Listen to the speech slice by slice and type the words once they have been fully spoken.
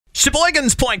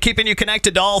Sheboygan's Point, keeping you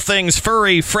connected to all things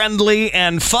furry, friendly,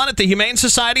 and fun at the Humane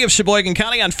Society of Sheboygan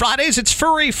County. On Fridays, it's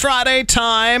Furry Friday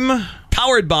time.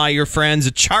 Powered by your friends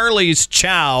at Charlie's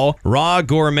Chow, raw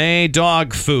gourmet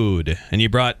dog food. And you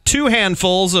brought 2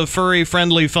 handfuls of furry,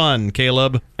 friendly fun,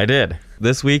 Caleb. I did.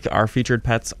 This week, our featured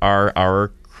pets are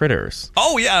our critters.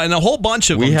 Oh, yeah, and a whole bunch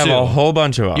of them, We have too. a whole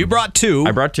bunch of them. You brought 2.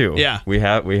 I brought 2. Yeah. We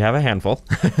have a handful.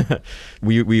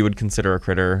 we would consider a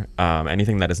critter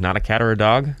anything that is not a cat or a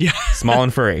dog. Yeah. Small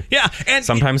and furry. Yeah. And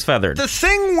sometimes feathered. The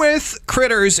thing with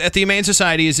critters at the Humane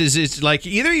Society is like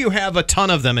either you have a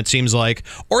ton of them, it seems like,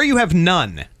 or you have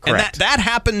none. Correct. And that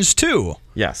happens too.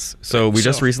 Yes. So we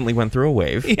just recently went through a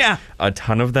wave. Yeah. A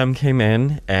ton of them came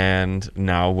in, and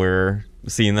now we're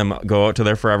seeing them go out to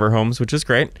their forever homes, which is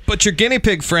great. But your guinea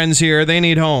pig friends here, they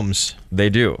need homes. They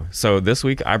do. So this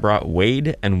week I brought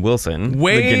Wade and Wilson,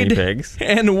 the guinea pigs.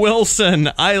 And Wilson.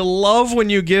 I love when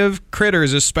you give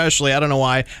critters, especially, I don't know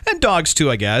why, and dogs too,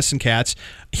 I guess, and cats,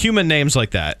 human names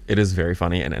like that. It is very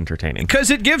funny and entertaining.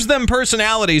 Because it gives them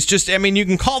personalities. You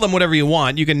can call them whatever you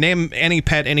want. You can name any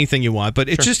pet anything you want, but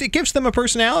it gives them a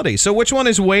personality. So which one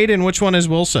is Wade and which one is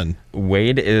Wilson?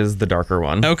 Wade is the darker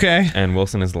one. Okay. And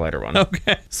Wilson is the lighter one.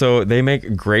 Okay. So they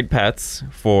make great pets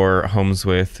for homes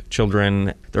with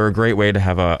children. They're a great way to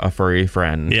have a furry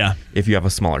friend. Yeah. If you have a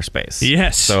smaller space.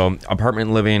 Yes. So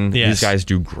apartment living, Yes. these guys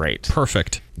do great.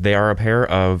 Perfect. They are a pair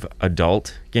of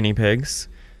adult guinea pigs,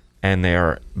 and they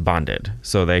are bonded,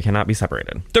 so they cannot be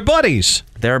separated. They're buddies.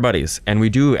 They're buddies, and we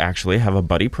do actually have a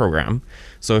buddy program.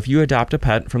 So if you adopt a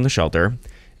pet from the shelter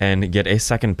and get a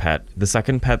second pet, the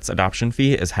second pet's adoption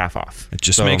fee is half off. It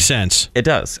just makes sense. It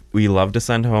does. We love to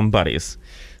send home buddies.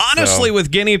 Honestly,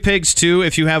 with guinea pigs, too,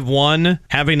 if you have one,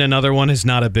 having another one is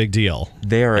not a big deal.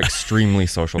 They are extremely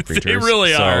social creatures. They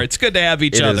really so are. It's good to have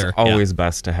each other. It is always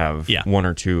best to have Yeah. one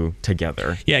or two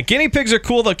together. Yeah, guinea pigs are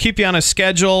cool. They'll keep you on a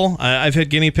schedule. I've had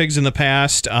guinea pigs in the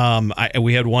past.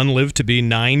 We had one live to be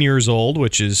 9 years old,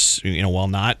 which is, while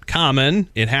not common,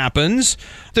 it happens.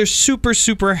 They're super,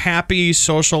 super happy,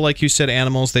 social, like you said,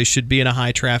 animals. They should be in a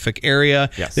high traffic area.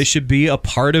 Yes. They should be a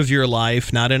part of your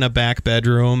life, not in a back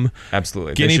bedroom.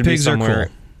 Absolutely. Guinea they should pigs be are somewhere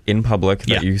cool. in public that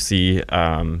Yeah. you see, in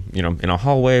a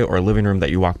hallway or a living room that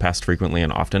you walk past frequently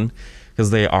and often,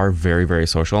 because they are very, very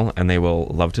social, and they will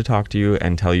love to talk to you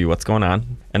and tell you what's going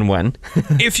on and when.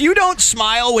 If you don't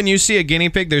smile when you see a guinea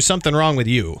pig, there's something wrong with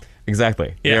you.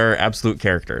 Exactly. Yeah. They're absolute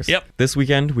characters. Yep. This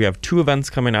weekend, we have 2 events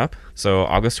coming up. So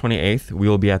August 28th, we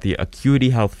will be at the Acuity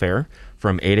Health Fair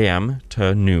from 8 a.m.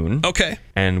 to noon. Okay.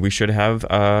 And we should have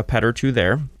a pet or 2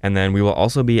 there. And then we will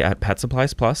also be at Pet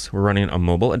Supplies Plus. We're running a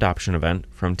mobile adoption event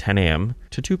from 10 a.m.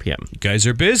 to 2 p.m. You guys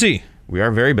are busy. We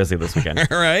are very busy this weekend.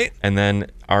 All right. And then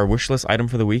our wish list item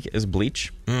for the week is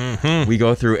bleach. Mm-hmm. We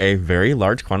go through a very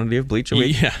large quantity of bleach a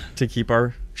week Yeah. to keep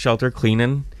our shelter clean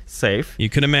and safe. You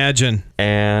can imagine.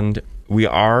 And we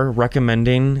are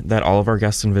recommending that all of our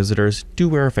guests and visitors do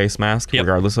wear a face mask, Yep.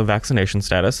 regardless of vaccination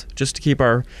status, just to keep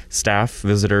our staff,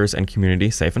 visitors, and community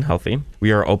safe and healthy.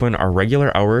 We are open our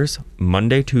regular hours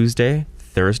Monday, Tuesday,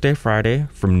 Thursday, Friday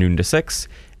from noon to 6,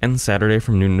 and Saturday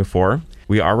from noon to 4.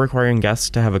 We are requiring guests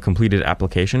to have a completed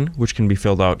application, which can be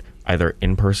filled out either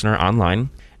in person or online.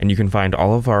 And you can find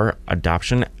all of our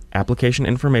adoption application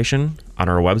information on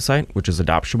our website, which is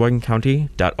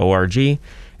adoptsheboygancounty.org.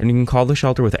 And you can call the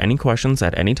shelter with any questions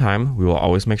at any time. We will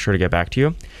always make sure to get back to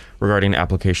you regarding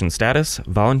application status,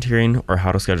 volunteering, or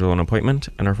how to schedule an appointment.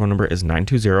 And our phone number is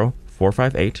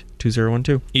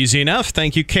 920-458-2012. Easy enough.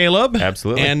 Thank you, Caleb.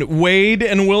 Absolutely. And Wade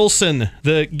and Wilson,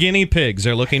 the guinea pigs,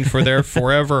 are looking for their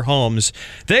forever homes.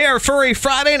 They are Furry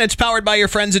Friday, and it's powered by your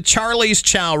friends at Charlie's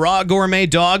Chow, raw gourmet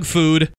dog food.